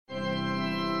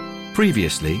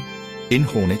Previously, in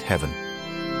Hornet Heaven.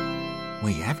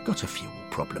 We have got a fuel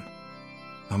problem.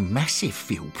 A massive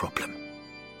fuel problem.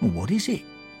 What is it?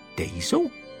 Diesel?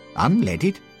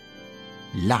 Unleaded?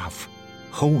 Love.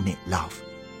 Hornet love.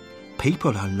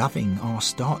 People are loving our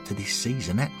start to this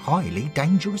season at highly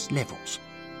dangerous levels.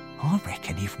 I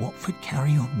reckon if Watford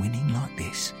carry on winning like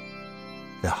this,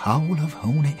 the whole of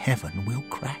Hornet Heaven will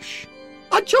crash.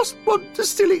 I just want to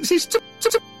still exist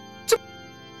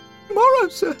tomorrow,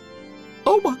 sir.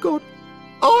 Oh my God,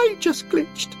 I just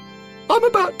glitched. I'm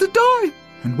about to die.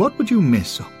 And what would you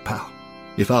miss, old pal,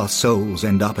 if our souls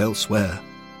end up elsewhere,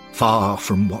 far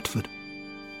from Watford,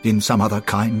 in some other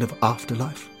kind of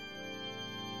afterlife?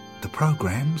 The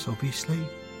programmes, obviously.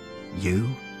 You,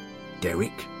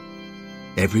 Derek,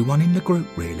 everyone in the group,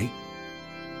 really.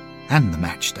 And the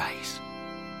match days.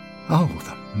 Oh,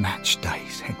 the match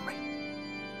days, Henry.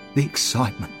 The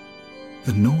excitement,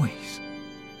 the noise,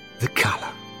 the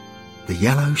colour, the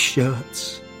yellow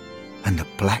shirts and the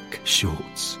black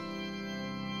shorts.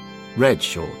 Red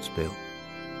shorts, Bill.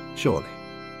 Surely.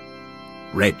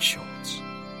 Red shorts.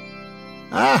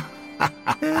 Ah!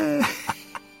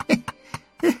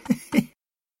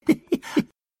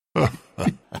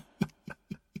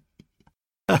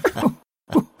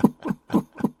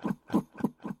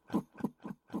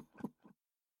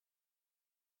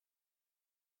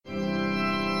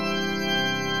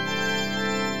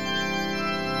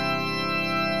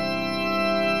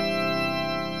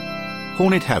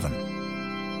 Hornet Heaven.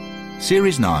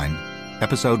 Series 9,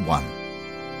 Episode 1.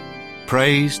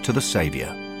 Praise to the Saviour.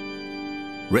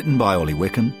 Written by Ollie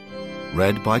Wickham,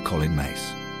 read by Colin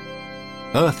Mace.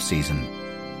 Earth Season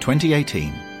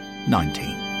 2018-19.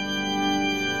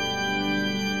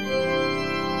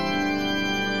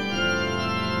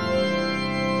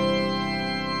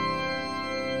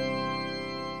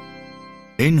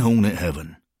 In Hornet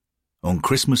Heaven, on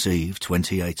Christmas Eve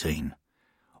 2018,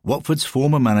 Watford's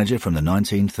former manager from the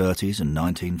 1930s and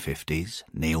 1950s,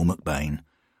 Neil McBain,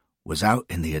 was out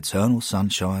in the eternal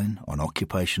sunshine on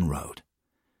Occupation Road,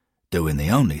 doing the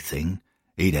only thing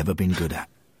he'd ever been good at.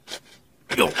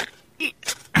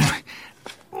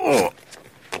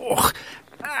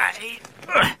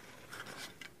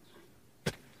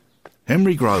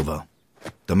 Henry Grover,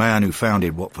 the man who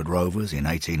founded Watford Rovers in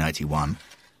 1881,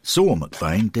 saw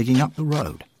McBain digging up the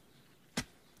road.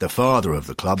 The father of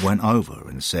the club went over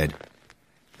and said,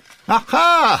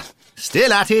 "Aha!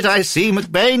 Still at it, I see,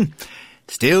 McBain.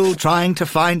 Still trying to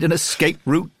find an escape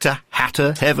route to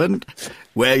Hatter Heaven,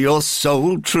 where your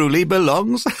soul truly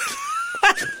belongs."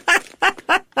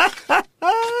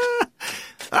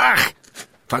 "Ah,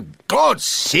 for God's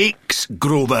sakes,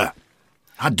 Grover.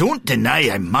 I don't deny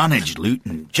I managed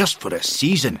Luton just for a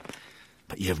season,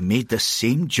 but you've made the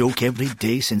same joke every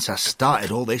day since I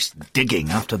started all this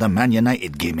digging after the Man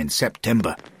United game in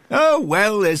September. Oh,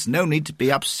 well, there's no need to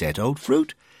be upset, old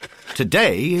fruit.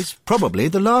 Today is probably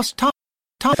the last time.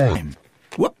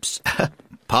 Whoops.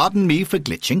 Pardon me for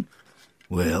glitching.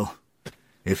 Well,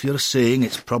 if you're saying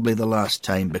it's probably the last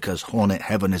time because Hornet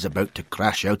Heaven is about to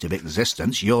crash out of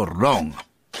existence, you're wrong.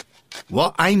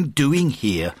 What I'm doing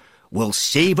here will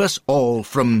save us all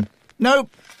from... No,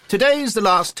 today's the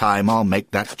last time I'll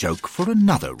make that joke for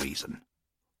another reason."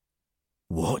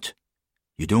 "What?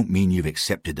 You don't mean you've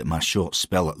accepted that my short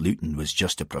spell at Luton was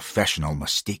just a professional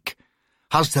mistake?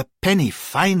 Has the penny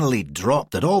finally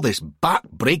dropped that all this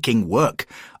back-breaking work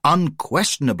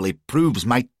unquestionably proves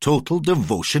my total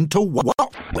devotion to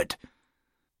Watford?"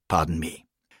 "Pardon me."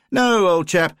 "No, old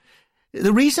chap.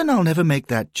 The reason I'll never make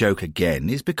that joke again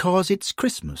is because it's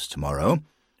Christmas tomorrow,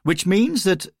 which means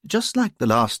that, just like the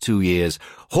last 2 years,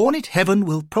 Hornet Heaven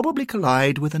will probably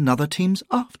collide with another team's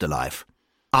afterlife.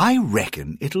 I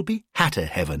reckon it'll be Hatter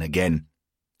Heaven again.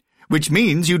 Which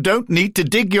means you don't need to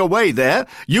dig your way there.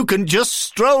 You can just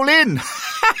stroll in."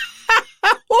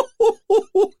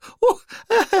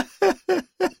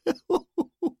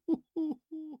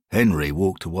 Henry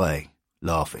walked away,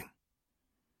 laughing.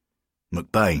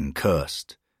 McBain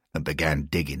cursed and began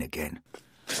digging again.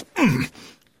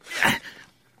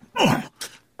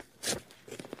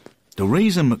 The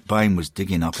reason McBain was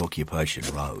digging up Occupation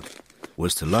Road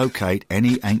was to locate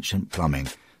any ancient plumbing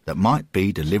that might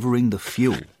be delivering the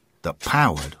fuel that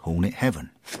powered Hornet Heaven.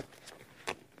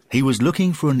 He was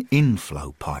looking for an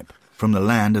inflow pipe from the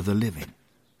land of the living.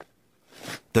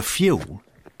 The fuel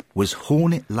was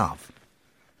Hornet love,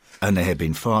 and there had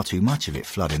been far too much of it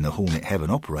flooding the Hornet Heaven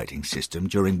operating system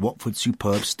during Watford's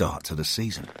superb start to the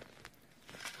season.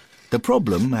 The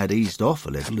problem had eased off a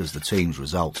little as the team's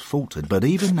results faltered, but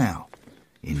even now,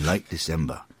 in late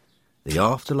December, the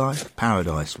afterlife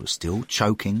paradise was still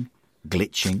choking,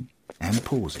 glitching and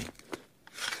pausing.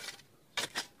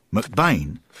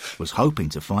 McBain was hoping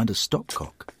to find a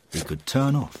stopcock he could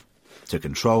turn off to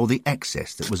control the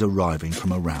excess that was arriving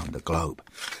from around the globe.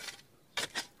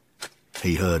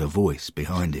 He heard a voice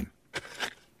behind him.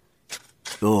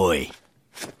 Oi.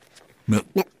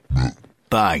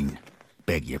 McBain,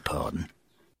 beg your pardon.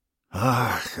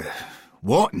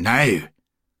 What now?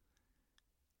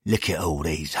 Look at all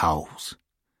these holes.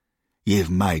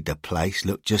 You've made the place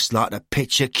look just like the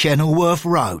picture Kenilworth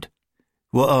Road.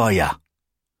 What are you?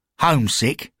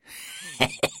 Homesick?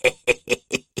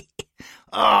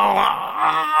 Oh,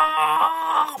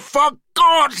 for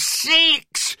God's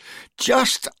sakes,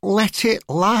 just let it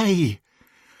lay.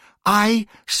 I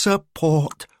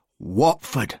support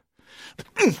Watford.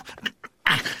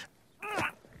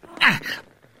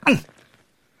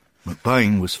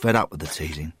 McBain was fed up with the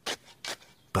teasing,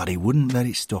 but he wouldn't let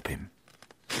it stop him.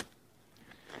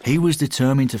 He was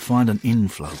determined to find an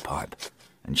inflow pipe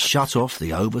and shut off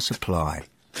the oversupply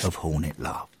of Hornet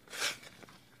love.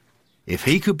 If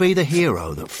he could be the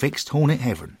hero that fixed Hornet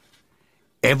Heaven,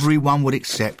 everyone would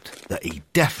accept that he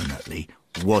definitely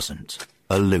wasn't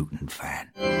a Luton fan.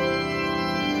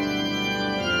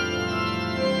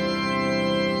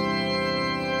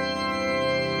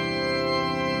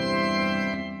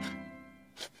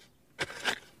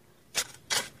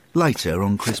 Later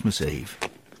on Christmas Eve,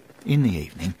 in the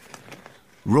evening,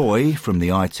 Roy from the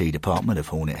IT department of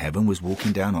Hornet Heaven was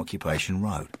walking down Occupation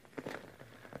Road.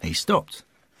 He stopped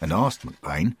and asked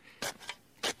McBain,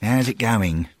 "How's it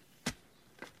going?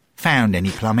 Found any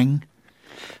plumbing?"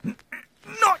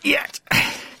 "Not yet,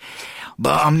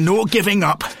 but I'm not giving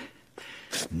up.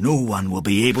 No one will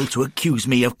be able to accuse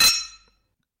me of..."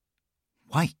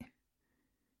 Wait,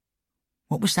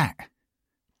 what was that?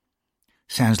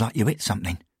 Sounds like you hit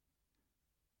something.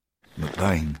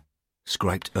 McBain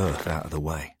scraped earth out of the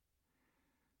way.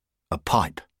 A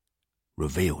pipe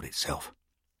revealed itself.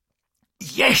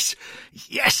 Yes!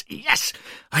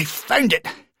 I found it!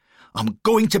 I'm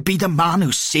going to be the man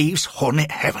who saves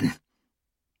Hornet Heaven.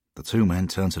 The two men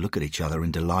turned to look at each other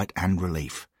in delight and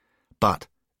relief. But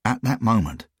at that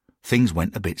moment, things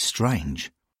went a bit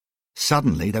strange.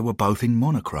 Suddenly they were both in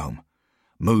monochrome,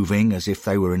 moving as if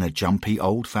they were in a jumpy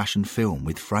old-fashioned film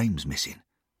with frames missing.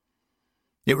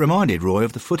 It reminded Roy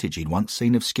of the footage he'd once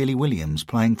seen of Skilly Williams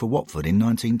playing for Watford in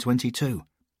 1922.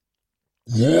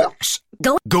 What's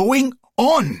going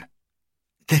on?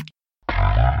 The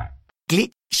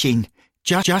glitching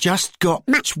just got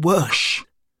much worse.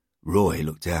 Roy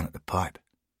looked down at the pipe.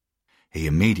 He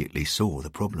immediately saw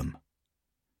the problem.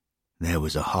 There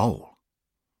was a hole.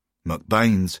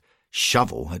 McBain's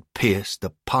shovel had pierced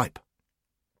the pipe.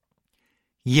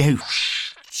 You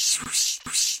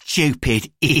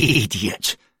stupid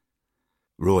idiot!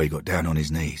 Roy got down on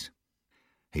his knees.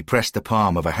 He pressed the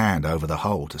palm of a hand over the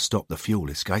hole to stop the fuel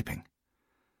escaping.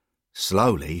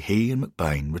 Slowly, he and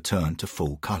McBain returned to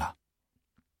full colour.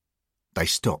 They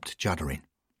stopped juddering.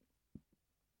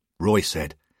 Roy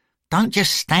said, "Don't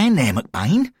just stand there,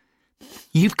 McBain.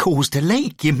 You've caused a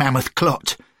leak, you mammoth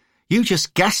clot. You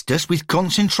just gassed us with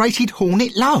concentrated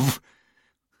Hornet love.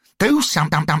 Do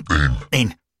something."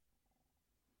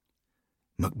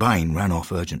 McBain ran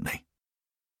off urgently.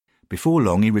 Before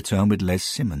long he returned with Les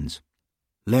Simmons.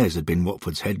 Les had been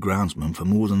Watford's head groundsman for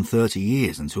more than 30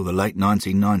 years until the late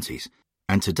 1990s,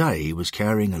 and today he was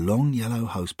carrying a long yellow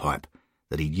hosepipe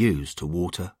that he'd used to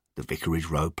water the Vicarage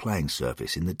Road playing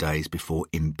surface in the days before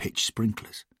in-pitch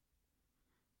sprinklers.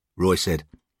 Roy said,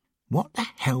 "What the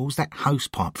hell's that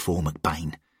hosepipe for,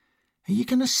 McBain? Are you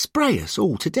going to spray us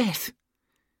all to death?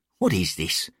 What is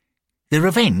this? The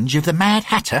revenge of the Mad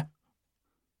Hatter?"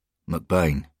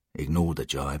 McBain ignored the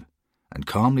jibe and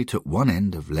calmly took one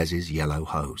end of Les's yellow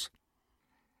hose.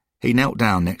 He knelt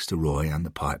down next to Roy and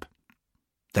the pipe.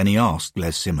 Then he asked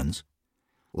Les Simmons,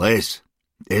 "Les,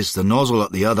 is the nozzle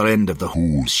at the other end of the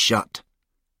hose shut?"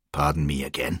 "Pardon me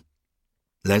again?"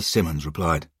 Les Simmons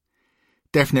replied,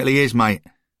 "Definitely is, mate.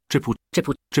 Triple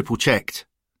checked.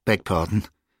 Beg pardon."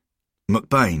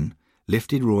 McBain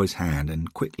lifted Roy's hand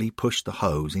and quickly pushed the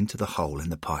hose into the hole in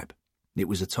the pipe. It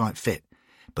was a tight fit,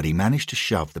 but he managed to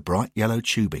shove the bright yellow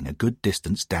tubing a good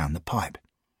distance down the pipe.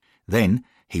 Then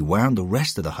he wound the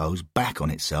rest of the hose back on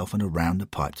itself and around the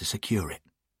pipe to secure it.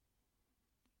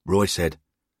 Roy said,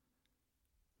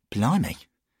 "Blimey,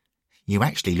 you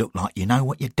actually look like you know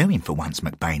what you're doing for once,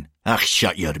 McBain." "Ach,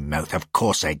 shut your mouth, of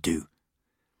course I do.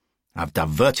 I've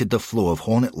diverted the flow of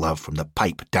Hornet love from the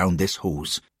pipe down this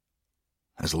hose.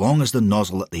 As long as the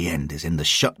nozzle at the end is in the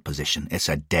shut position, it's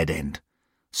a dead end,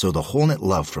 so the Hornet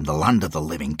love from the land of the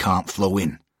living can't flow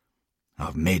in.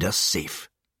 I've made us safe."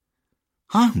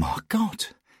 Oh my God,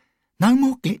 no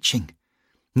more glitching.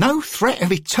 No threat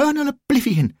of eternal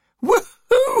oblivion.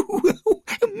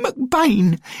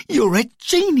 McBain, you're a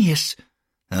genius.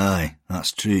 Aye,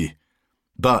 that's true.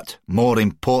 But, more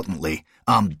importantly,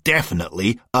 I'm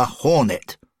definitely a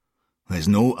hornet. There's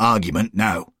no argument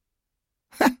now.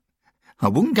 I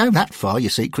wouldn't go that far, you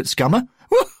secret scummer.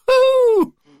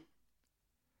 Woohoo!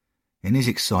 In his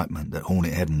excitement that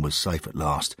Hornet Heaven was safe at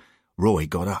last, Roy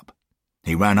got up.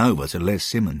 He ran over to Les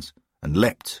Simmons and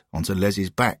leapt onto Les's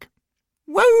back.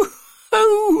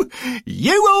 Woo-hoo!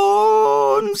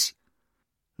 You-ons!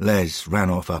 Les ran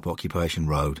off up Occupation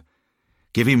Road,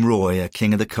 giving Roy a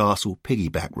King of the Castle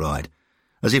piggyback ride,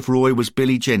 as if Roy was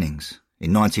Billy Jennings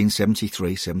in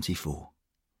 1973-74.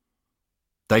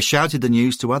 They shouted the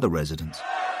news to other residents.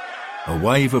 A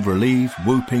wave of relieved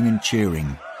whooping and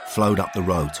cheering flowed up the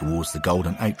road towards the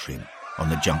Golden Atrium on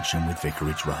the junction with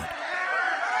Vicarage Road.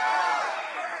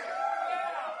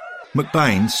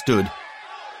 McBain stood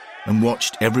and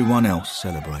watched everyone else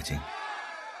celebrating.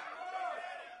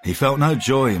 He felt no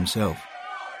joy himself.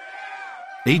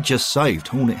 He'd just saved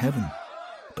Hornet Heaven,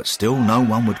 but still no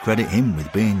one would credit him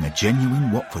with being a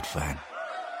genuine Watford fan,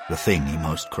 the thing he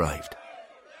most craved.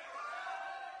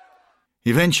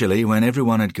 Eventually, when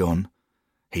everyone had gone,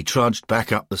 he trudged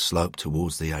back up the slope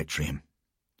towards the atrium,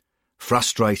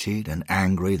 frustrated and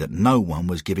angry that no one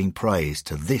was giving praise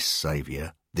to this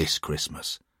saviour this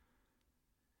Christmas.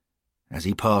 As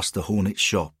he passed the Hornet's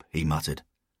shop, he muttered,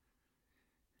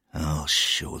 "I'll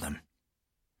show them.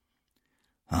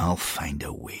 I'll find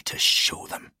a way to show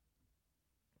them."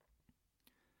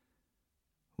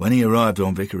 When he arrived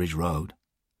on Vicarage Road,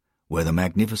 where the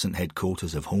magnificent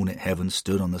headquarters of Hornet Heaven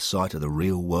stood on the site of the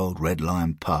real-world Red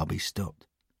Lion pub, he stopped.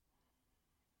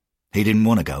 He didn't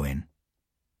want to go in.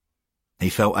 He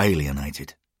felt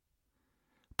alienated.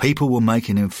 People were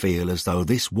making him feel as though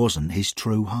this wasn't his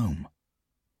true home.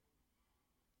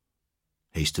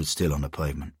 He stood still on the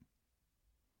pavement.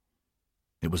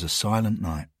 It was a silent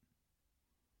night.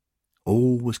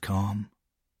 All was calm.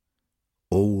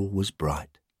 All was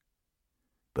bright.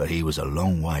 But he was a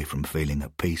long way from feeling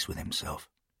at peace with himself.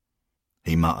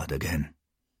 He muttered again,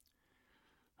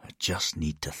 "I just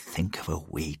need to think of a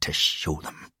way to show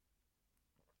them."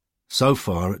 So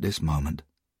far at this moment,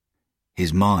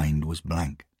 his mind was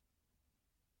blank.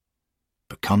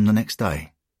 But come the next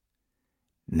day,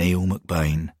 Neil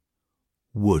McBain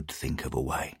would think of a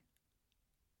way.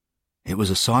 It was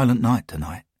a silent night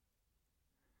tonight.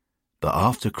 But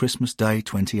after Christmas Day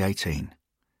 2018,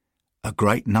 a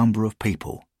great number of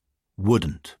people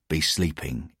wouldn't be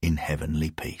sleeping in heavenly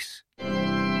peace.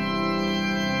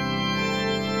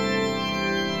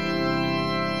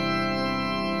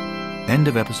 End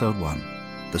of episode 1.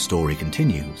 The story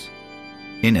continues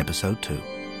in episode 2.